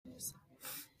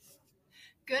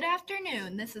Good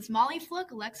afternoon. This is Molly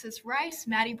Fluke, Alexis Rice,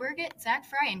 Maddie Burgett, Zach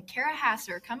Fry, and Kara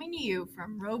Hasser coming to you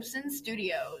from Robeson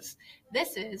Studios.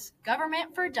 This is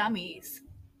Government for Dummies.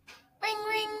 Ring,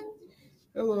 ring.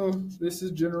 Hello, this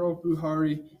is General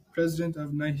Buhari, President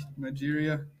of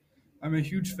Nigeria. I'm a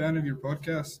huge fan of your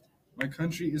podcast. My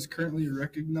country is currently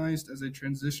recognized as a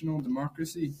transitional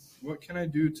democracy. What can I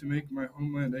do to make my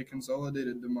homeland a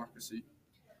consolidated democracy?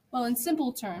 Well, in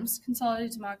simple terms,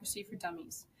 consolidated democracy for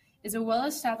dummies is a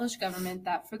well-established government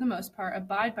that, for the most part,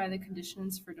 abide by the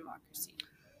conditions for democracy.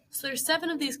 So there's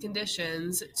 7 of these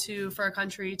conditions for a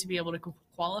country to be able to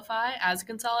qualify as a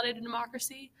consolidated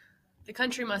democracy. The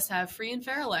country must have free and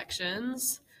fair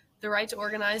elections, the right to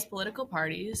organize political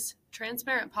parties,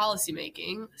 transparent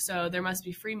policymaking, so there must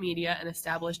be free media and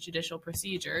established judicial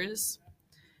procedures.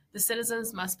 The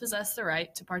citizens must possess the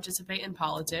right to participate in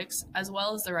politics, as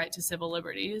well as the right to civil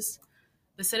liberties.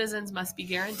 The citizens must be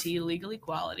guaranteed legal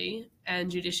equality, and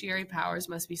judiciary powers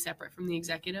must be separate from the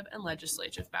executive and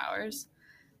legislative powers.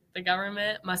 The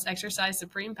government must exercise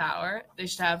supreme power. They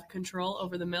should have control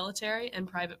over the military and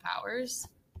private powers.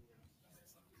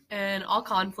 And all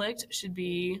conflict should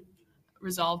be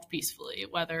resolved peacefully,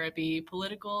 whether it be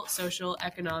political, social,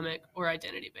 economic, or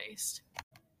identity-based.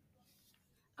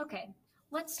 Okay,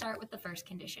 let's start with the first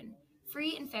condition,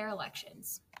 free and fair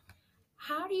elections.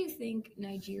 How do you think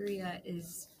Nigeria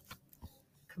is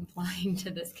complying to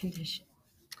this condition?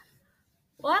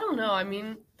 Well, I don't know. I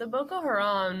mean, the Boko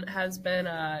Haram has been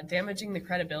damaging the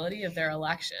credibility of their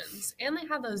elections, and they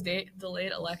had those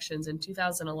delayed elections in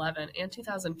 2011 and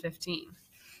 2015.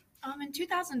 In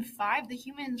 2005, the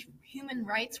Human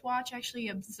Rights Watch actually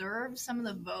observed some of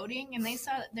the voting, and they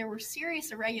saw that there were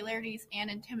serious irregularities and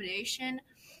intimidation.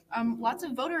 Lots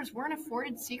of voters weren't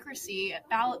afforded secrecy at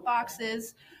ballot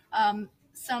boxes. At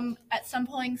some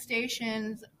polling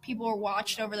stations, people were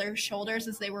watched over their shoulders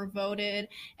as they were voted,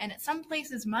 and at some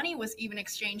places, money was even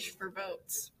exchanged for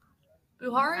votes.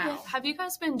 Buhari, Have you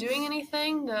guys been doing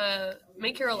anything to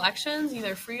make your elections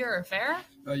either freer or fair?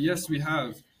 Yes, we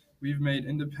have. We've made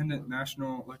Independent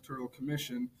National Electoral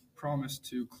Commission promise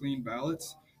to clean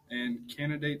ballots, and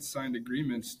candidates signed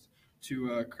agreements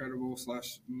to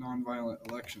credible/nonviolent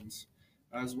elections,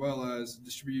 as well as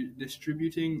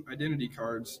distributing identity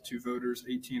cards to voters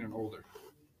 18 and older.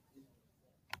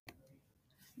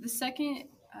 The second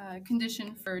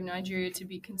condition for Nigeria to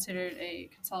be considered a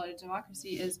consolidated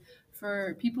democracy is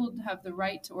for people to have the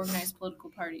right to organize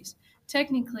political parties.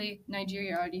 Technically,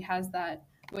 Nigeria already has that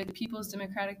with the People's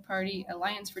Democratic Party,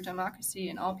 Alliance for Democracy,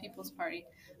 and All People's Party,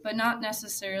 but not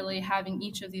necessarily having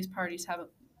each of these parties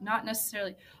not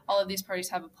necessarily all of these parties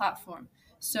have a platform.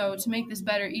 So to make this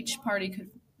better, each party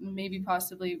could maybe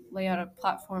possibly lay out a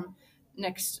platform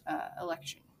next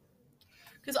election.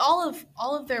 Because all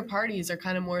of their parties are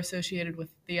kind of more associated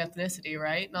with the ethnicity,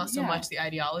 right? Not so much the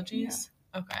ideologies.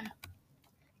 Yeah. Okay.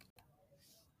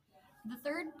 The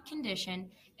third condition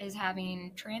is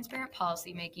having transparent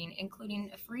policymaking,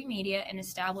 including a free media and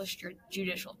established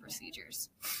judicial procedures.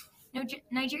 Now,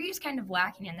 Nigeria is kind of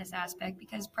lacking in this aspect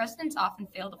because presidents often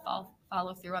fail to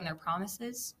follow through on their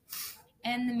promises,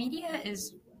 and the media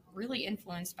is really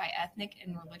influenced by ethnic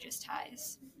and religious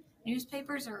ties.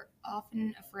 Newspapers are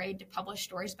often afraid to publish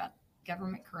stories about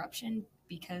government corruption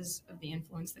because of the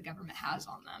influence the government has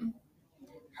on them.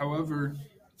 However,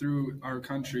 through our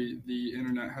country, the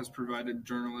internet has provided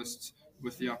journalists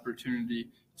with the opportunity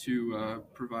to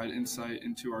provide insight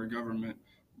into our government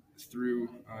through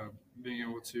being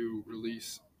able to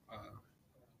release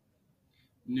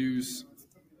news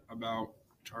about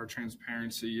our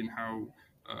transparency and how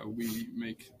we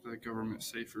make the government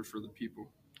safer for the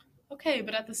people. Okay,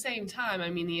 but at the same time, I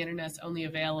mean, the internet's only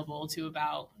available to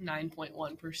about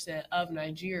 9.1% of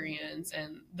Nigerians,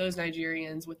 and those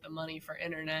Nigerians with the money for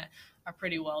internet are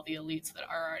pretty well the elites that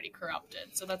are already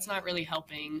corrupted. So that's not really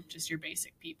helping just your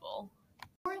basic people. The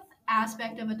fourth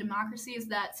aspect of a democracy is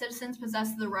that citizens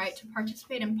possess the right to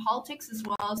participate in politics as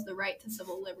well as the right to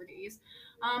civil liberties.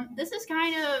 This is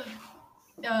kind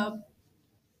of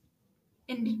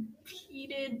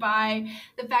impeded by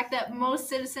the fact that most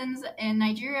citizens in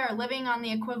Nigeria are living on the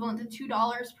equivalent to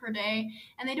 $2 per day,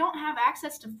 and they don't have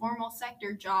access to formal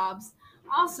sector jobs.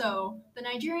 Also, the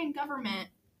Nigerian government,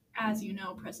 as you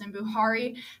know, President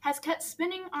Buhari, has cut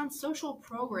spending on social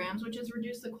programs, which has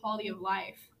reduced the quality of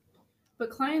life.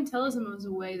 But clientelism is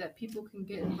a way that people can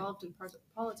get involved in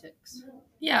politics.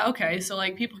 Yeah, okay, so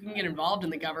like people can get involved in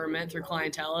the government through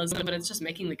clientelism, but it's just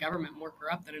making the government more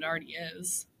corrupt than it already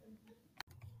is.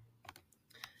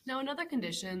 Now, another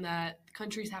condition that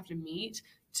countries have to meet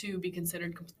to be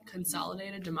considered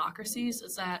consolidated democracies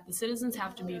is that the citizens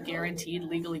have to be guaranteed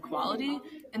legal equality,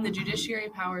 and the judiciary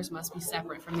powers must be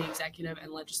separate from the executive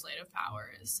and legislative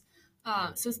powers.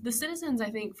 So the citizens, I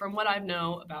think, from what I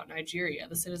know about Nigeria,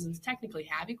 the citizens technically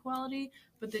have equality,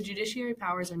 but the judiciary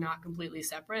powers are not completely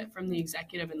separate from the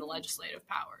executive and the legislative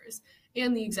powers.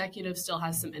 And the executive still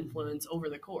has some influence over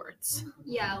the courts.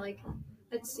 Yeah, like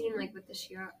that's seen like with the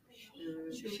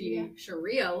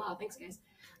Sharia law. Thanks, guys.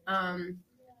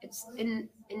 It's in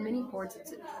many courts.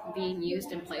 It's being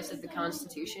used in place of the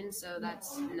Constitution, so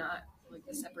that's not like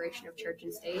the separation of church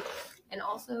and state. And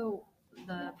also,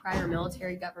 the prior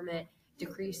military government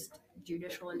decreased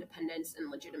judicial independence and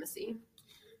legitimacy.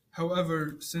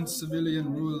 However, since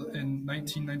civilian rule in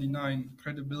 1999,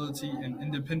 credibility and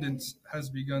independence has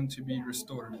begun to be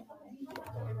restored.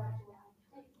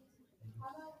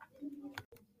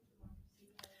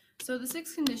 So the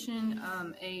sixth condition,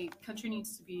 a country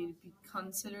needs to be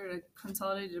considered a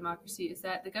consolidated democracy, is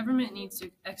that the government needs to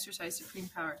exercise supreme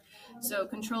power. So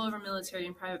control over military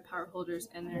and private power holders,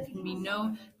 and there can be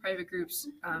no private groups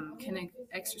can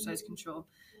exercise control.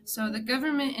 So the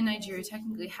government in Nigeria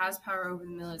technically has power over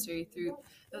the military,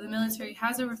 though the military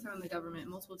has overthrown the government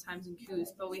multiple times in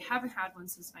coups, but we haven't had one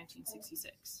since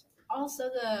 1966. Also,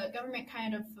 the government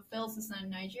kind of fulfills this in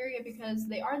Nigeria because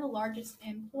they are the largest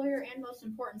employer and most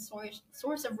important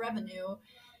source of revenue.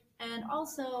 And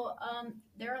also,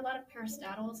 there are a lot of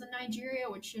parastatals in Nigeria,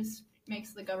 which just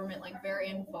makes the government like very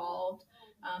involved.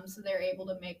 So they're able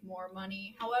to make more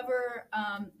money. However,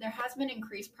 there has been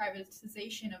increased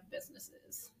privatization of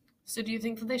businesses. So do you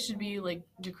think that they should be like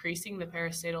decreasing the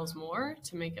parastatals more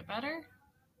to make it better?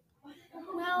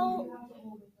 Well,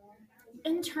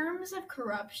 in terms of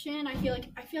corruption, I feel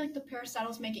like the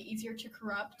parastatals make it easier to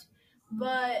corrupt,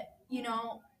 but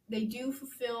they do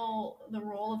fulfill the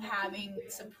role of having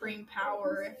supreme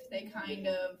power if they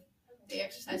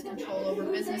exercise control over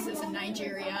businesses in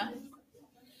Nigeria.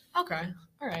 Okay,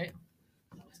 all right.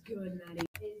 That's good, Maddie.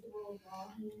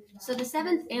 So the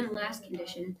seventh and last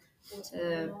condition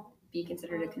to be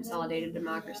considered a consolidated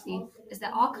democracy is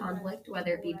that all conflict,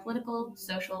 whether it be political,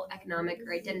 social, economic,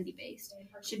 or identity-based,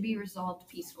 should be resolved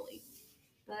peacefully.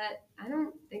 But I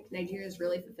don't think Nigeria is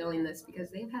really fulfilling this because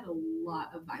they've had a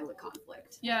lot of violent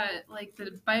conflict. Yeah, like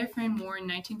the Biafran War in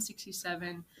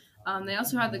 1967. They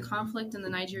also had the conflict in the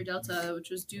Niger Delta, which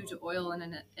was due to oil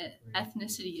and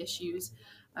ethnicity issues.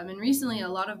 And recently, a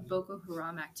lot of Boko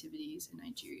Haram activities in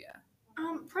Nigeria.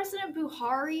 President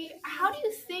Buhari, how do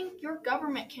you think your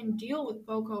government can deal with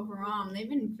Boko Haram? They've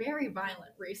been very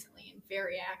violent recently and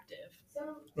very active.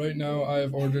 Right now, I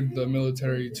have ordered the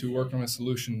military to work on a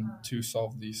solution to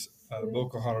solve these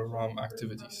Boko Haram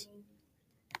activities.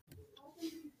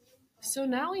 So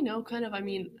now we know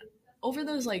over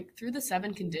those through the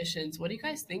 7 conditions, what do you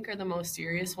guys think are the most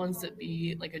serious ones that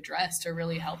be addressed to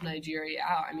really help Nigeria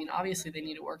out? I mean, obviously they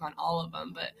need to work on all of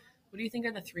them, but what do you think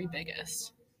are the 3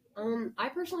 biggest? I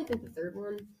personally think the third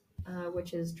one,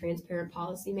 which is transparent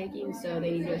policy making. So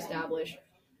they need to establish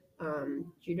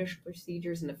judicial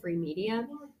procedures and a free media.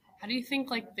 How do you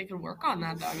think they could work on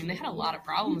that though? I mean, they had a lot of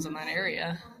problems in that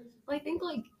area. Well, I think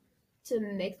to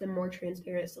make them more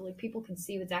transparent, so people can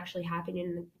see what's actually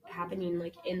happening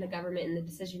in the government and the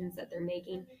decisions that they're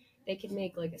making. They could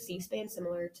make a C-SPAN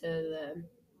similar to the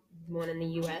one in the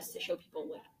U.S. to show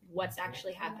people what's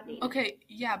actually happening. Okay,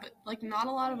 yeah, but not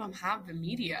a lot of them have the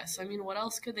media. So I mean, what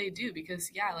else could they do?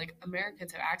 Because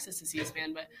Americans have access to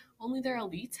C-SPAN, but only their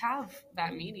elites have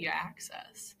that media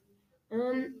access.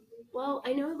 Well,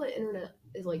 I know the internet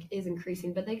is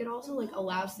increasing, but they could also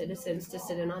allow citizens to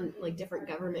sit in on different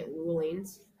government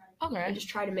rulings. Okay. And just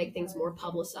try to make things more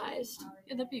publicized.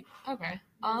 Yeah, that'd be okay.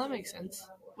 That makes sense.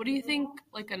 What do you think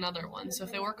another one? So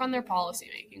if they work on their policy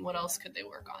making, what else could they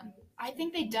work on? I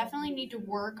think they definitely need to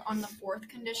work on the 4th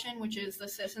condition, which is the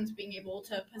citizens being able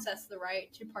to possess the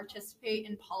right to participate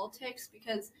in politics,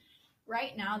 because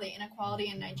right now the inequality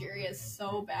in Nigeria is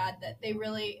so bad that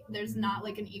there's not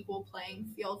an equal playing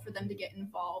field for them to get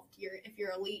involved. If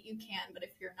you're elite, you can, but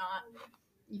if you're not,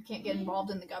 you can't get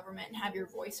involved in the government and have your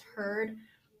voice heard.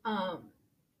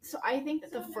 So I think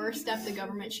that the first step the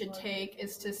government should take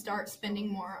is to start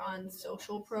spending more on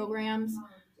social programs,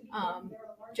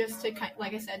 just to,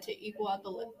 like I said, to equal out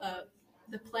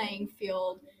the playing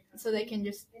field, so they can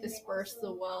just disperse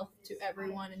the wealth to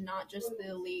everyone and not just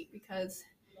the elite, because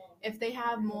if they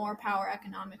have more power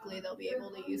economically, they'll be able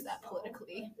to use that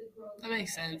politically. That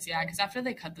makes sense, yeah, because after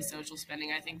they cut the social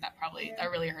spending, I think that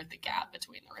really hurt the gap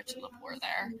between the rich and the poor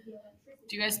there.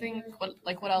 Do you guys think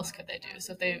what else could they do?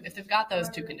 So if they've got those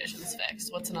two conditions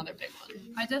fixed, what's another big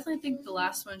one? I definitely think the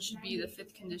last one should be the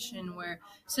fifth condition, where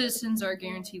citizens are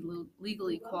guaranteed legal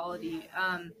equality.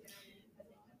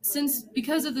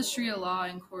 Because of the Sharia law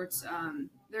in courts,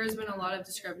 there has been a lot of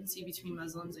discrepancy between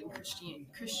Muslims and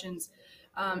Christians,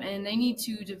 and they need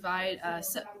to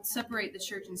separate the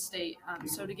church and state.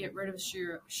 So to get rid of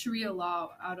Sharia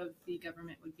law out of the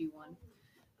government would be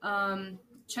one.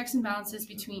 Checks and balances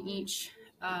between each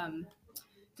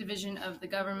division of the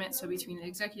government, so between the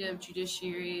executive,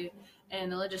 judiciary,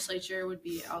 and the legislature would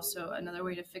be also another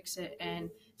way to fix it, and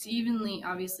to evenly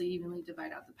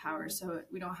divide out the power so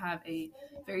we don't have a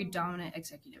very dominant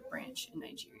executive branch in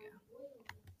Nigeria.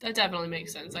 That definitely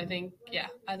makes sense. I think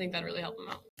that'd really help them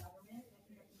out.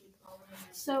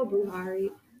 So, Buhari,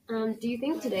 do you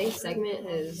think today's segment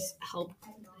has helped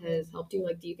you?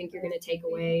 Like, do you think you're going to take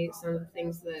away some of the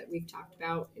things that we've talked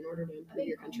about in order to improve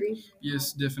your country?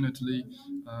 Yes, definitely.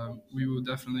 We will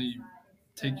definitely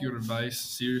take your advice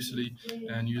seriously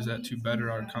and use that to better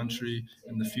our country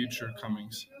in the future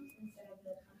comings.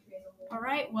 All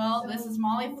right, well, this is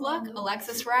Molly Fluck,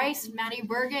 Alexis Rice, Maddie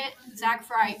Burgett, Zach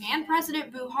Fry, and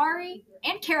President Buhari,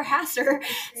 and Kara Hasser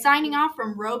signing off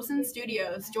from Robeson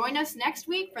Studios. Join us next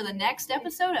week for the next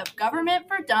episode of Government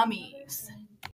for Dummies.